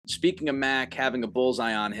speaking of Mac having a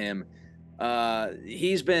bullseye on him,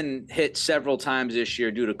 he's been hit several times this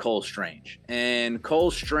year due to Cole Strange. And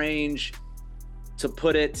Cole Strange, to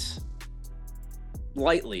put it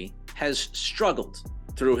lightly, has struggled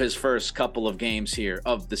through his first couple of games here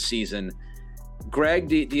of the season. Greg,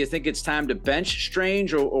 do you think it's time to bench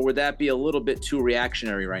Strange, or would that be a little bit too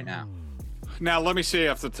reactionary right now? Now, let me say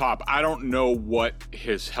off the top, I don't know what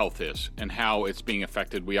his health is and how it's being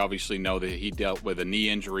affected. We obviously know that he dealt with a knee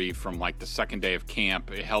injury from like the second day of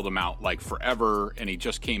camp. It held him out like forever, and he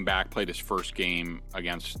just came back, played his first game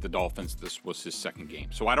against the Dolphins. This was his second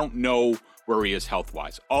game. So I don't know where he is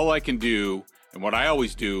health-wise. All I can do, and what I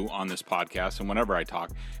always do on this podcast and whenever I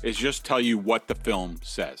talk, is just tell you what the film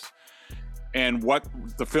says. And what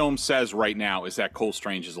the film says right now is that Cole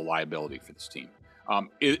Strange is a liability for this team.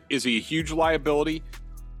 Is he a huge liability?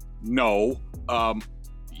 No.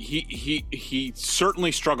 He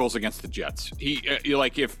certainly struggles against the Jets.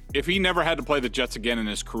 If he never had to play the Jets again in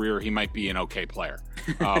his career, he might be an okay player.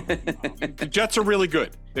 The Jets are really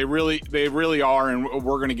good. They really are, and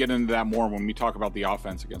we're going to get into that more when we talk about the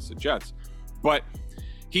offense against the Jets. But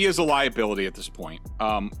he is a liability at this point.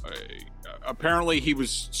 Apparently, he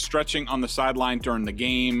was stretching on the sideline during the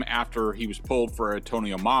game after he was pulled for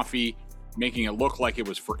Antonio Mafi, making it look like it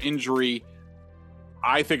was for injury.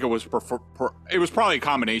 I think it was probably a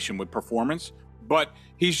combination with performance, but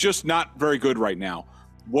he's just not very good right now.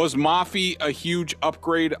 Was Mafi a huge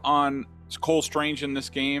upgrade on Cole Strange in this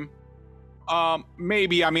game?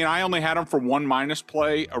 Maybe. I mean, I only had him for one minus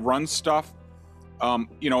play, a run stuff.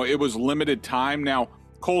 It was limited time. Now,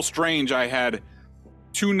 Cole Strange, I had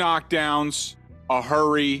 2 knockdowns,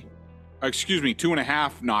 2.5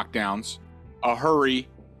 knockdowns, a hurry,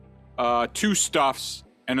 2 stuffs,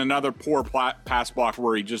 and another poor pass block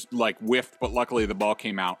where he just whiffed, but luckily the ball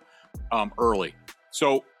came out early.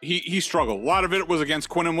 So he struggled. A lot of it was against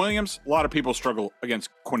Quinnen Williams. A lot of people struggle against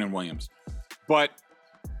Quinnen Williams. But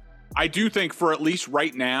I do think for at least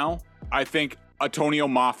right now, I think Antonio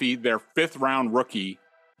Mafi, their 5th round rookie,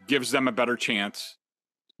 gives them a better chance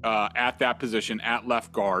at that position at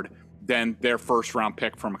left guard than their 1st round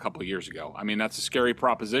pick from a couple of years ago. I mean, that's a scary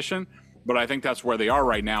proposition, but I think that's where they are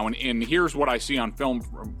right now. And here's what I see on film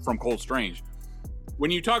from Cole Strange. When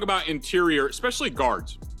you talk about interior, especially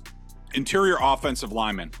guards, interior offensive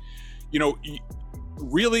linemen,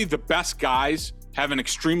 really the best guys have an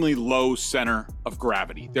extremely low center of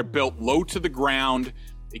gravity. They're built low to the ground.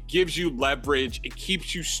 It gives you leverage. It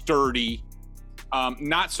keeps you sturdy.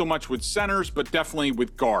 Not so much with centers, but definitely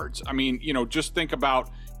with guards. I mean, just think about,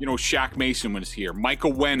 Shaq Mason was here,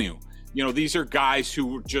 Michael Wenu. These are guys who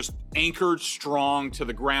were just anchored strong to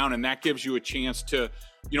the ground, and that gives you a chance to,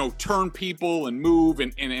 turn people and move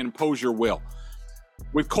and impose your will.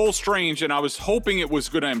 With Cole Strange, and I was hoping it was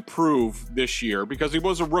going to improve this year because he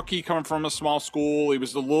was a rookie coming from a small school. He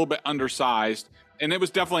was a little bit undersized, and it was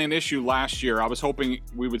definitely an issue last year. I was hoping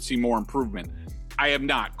we would see more improvement. I have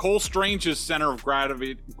not. Cole Strange's center of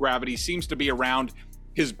gravity seems to be around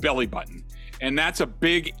his belly button, and that's a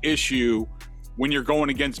big issue when you're going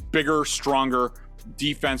against bigger, stronger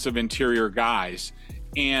defensive interior guys.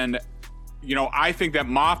 And, I think that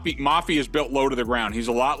Mafi is built low to the ground. He's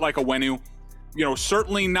a lot like a Wenu.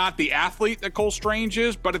 Certainly not the athlete that Cole Strange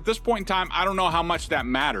is, but at this point in time, I don't know how much that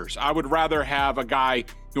matters. I would rather have a guy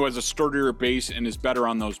who has a sturdier base and is better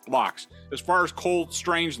on those blocks. As far as Cole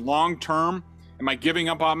Strange long-term, am I giving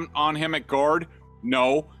up on him at guard?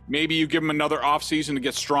 No. Maybe you give him another offseason to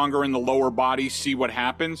get stronger in the lower body, see what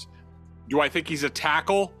happens. Do I think he's a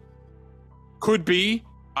tackle? Could be.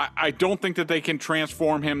 I don't think that they can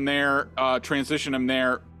transition him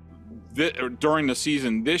there during the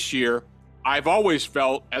season this year. I've always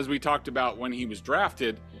felt, as we talked about when he was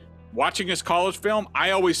drafted, watching his college film,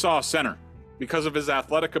 I always saw a center because of his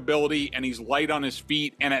athletic ability, and he's light on his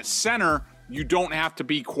feet. And at center, you don't have to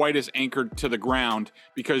be quite as anchored to the ground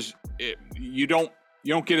because you don't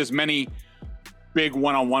get as many big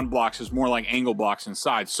one-on-one blocks. It's more like angle blocks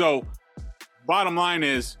inside. So bottom line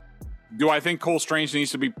is, do I think Cole Strange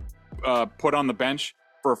needs to be put on the bench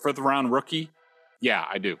for a 5th-round rookie? Yeah,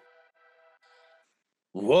 I do.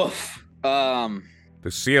 Woof. The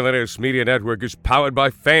CLNS Media Network is powered by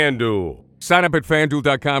FanDuel. Sign up at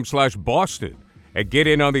FanDuel.com/Boston and get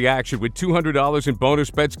in on the action with $200 in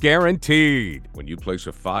bonus bets guaranteed when you place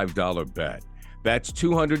a $5 bet. That's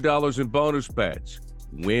 $200 in bonus bets,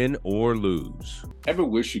 win or lose. Ever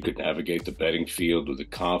wish you could navigate the betting field with the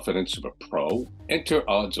confidence of a pro? Enter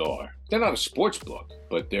Odds Are. They're not a sports book,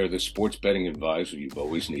 but they're the sports betting advisor you've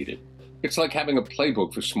always needed. It's like having a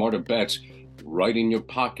playbook for smarter bets right in your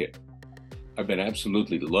pocket. I've been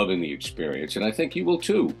absolutely loving the experience, and I think you will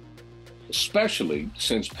too. especially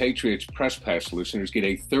since Patriots Press Pass listeners get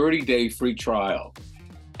a 30-day free trial.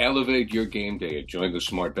 Elevate your game day and join the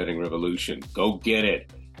smart betting revolution. Go get it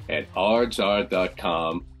at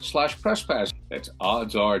oddsr.com/presspass. That's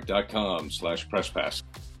oddsr.com/presspass.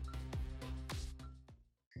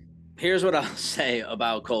 Here's what I'll say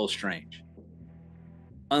about Cole Strange.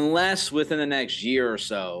 Unless within the next year or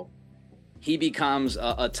so, he becomes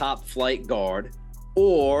a top flight guard,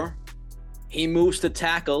 or he moves to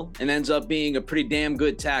tackle and ends up being a pretty damn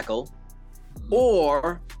good tackle,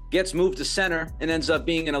 or gets moved to center and ends up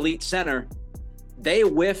being an elite center, they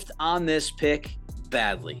whiffed on this pick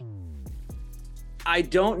badly. I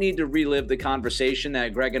don't need to relive the conversation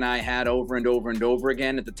that Greg and I had over and over and over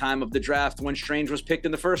again at the time of the draft when Strange was picked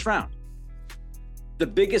in the first round. The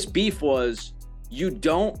biggest beef was you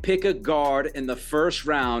don't pick a guard in the first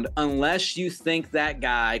round unless you think that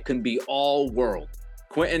guy can be all world.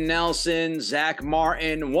 Quentin Nelson, Zach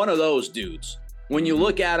Martin, one of those dudes. When you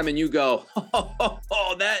look at him and you go,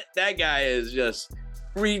 that guy is just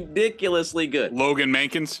ridiculously good. Logan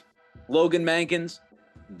Mankins,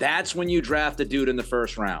 that's when you draft a dude in the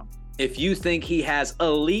first round. If you think he has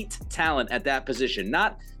elite talent at that position,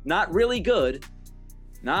 not really good,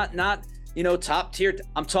 not top tier.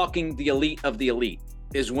 I'm talking the elite of the elite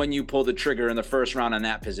is when you pull the trigger in the first round on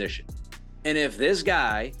that position. And if this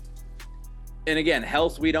guy, and again,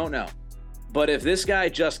 health, we don't know, but if this guy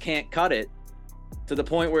just can't cut it to the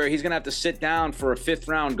point where he's going to have to sit down for a 5th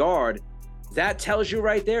round guard, that tells you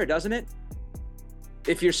right there, doesn't it?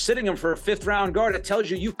 If you're sitting him for a 5th round guard, it tells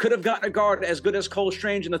you could have gotten a guard as good as Cole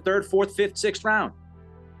Strange in the 3rd, 4th, 5th, 6th round,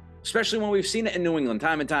 especially when we've seen it in New England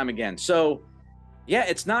time and time again. So yeah,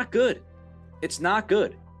 it's not good. It's not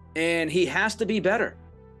good. And he has to be better.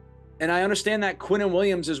 And I understand that Quinnen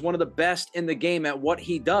Williams is one of the best in the game at what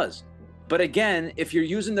he does. But again, if you're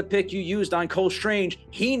using the pick you used on Cole Strange,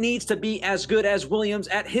 he needs to be as good as Williams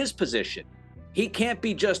at his position. He can't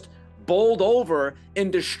be just bowled over and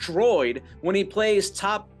destroyed when he plays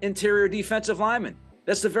top interior defensive lineman.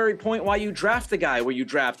 That's the very point why you draft the guy where you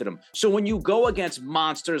drafted him. So when you go against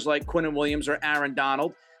monsters like Quinnen Williams or Aaron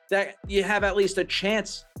Donald, that you have at least a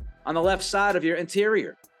chance on the left side of your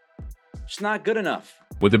interior. It's not good enough.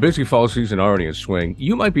 With the busy fall season already in swing,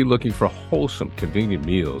 you might be looking for wholesome, convenient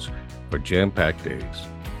meals for jam-packed days.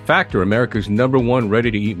 Factor, America's #1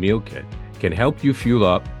 ready-to-eat meal kit, can help you fuel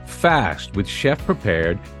up fast with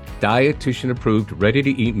chef-prepared, dietitian-approved,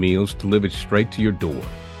 ready-to-eat meals delivered straight to your door.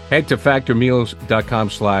 Head to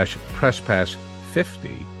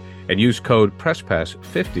factormeals.com/presspass50 and use code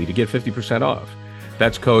PRESSPASS50 to get 50% off.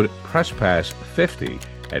 That's code PRESSPASS50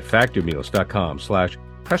 at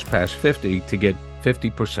factormeals.com/presspass50 to get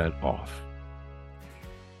 50% off.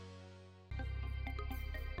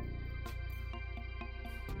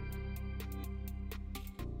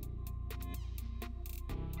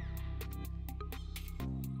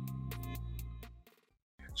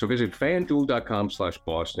 So visit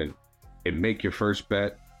FanDuel.com/Boston and make your first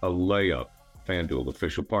bet a layup. FanDuel,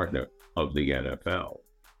 official partner of the NFL.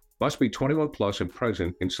 Must be 21 plus and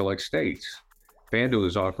present in select states. FanDuel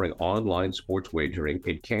is offering online sports wagering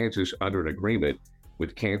in Kansas under an agreement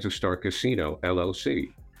with Kansas Star Casino,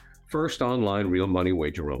 LLC. First online real money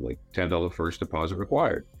wager only. $10 first deposit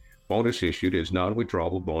required. Bonus issued is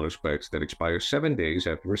non-withdrawable bonus bets that expire 7 days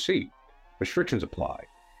after receipt. Restrictions apply.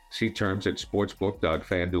 See terms at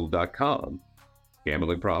sportsbook.fanduel.com.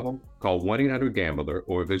 Gambling problem? Call 1-800-GAMBLER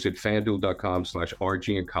or visit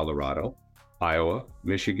fanduel.com/RG in Colorado, Iowa,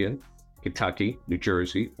 Michigan, Kentucky, New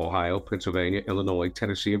Jersey, Ohio, Pennsylvania, Illinois,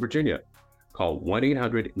 Tennessee, and Virginia. Call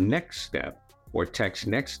 1-800-NEXT-STEP or text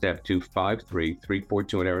NEXT STEP to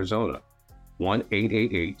 53342 in Arizona,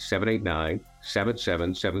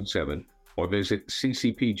 1-888-789-7777, or visit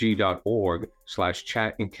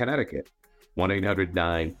ccpg.org/chat in Connecticut.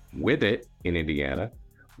 1-800-9-WITH-IT in Indiana,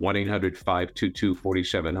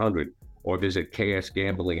 1-800-522-4700, or visit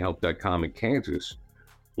ksgamblinghelp.com in Kansas,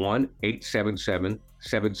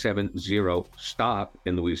 1-877-770-STOP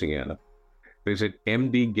in Louisiana. Visit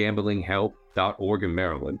mdgamblinghelp.org in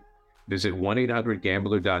Maryland. Visit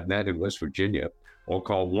 1-800-GAMBLER.net in West Virginia, or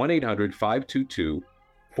call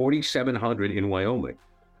 1-800-522-4700 in Wyoming.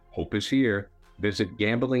 Hope is here. Visit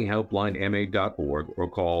gamblinghelplinema.org or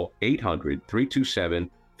call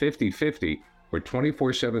 800-327-5050 for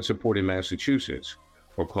 24/7 support in Massachusetts,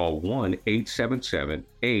 or call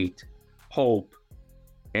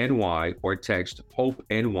 1-877-8-HOPE-NY or text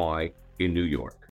HOPE-NY in New York.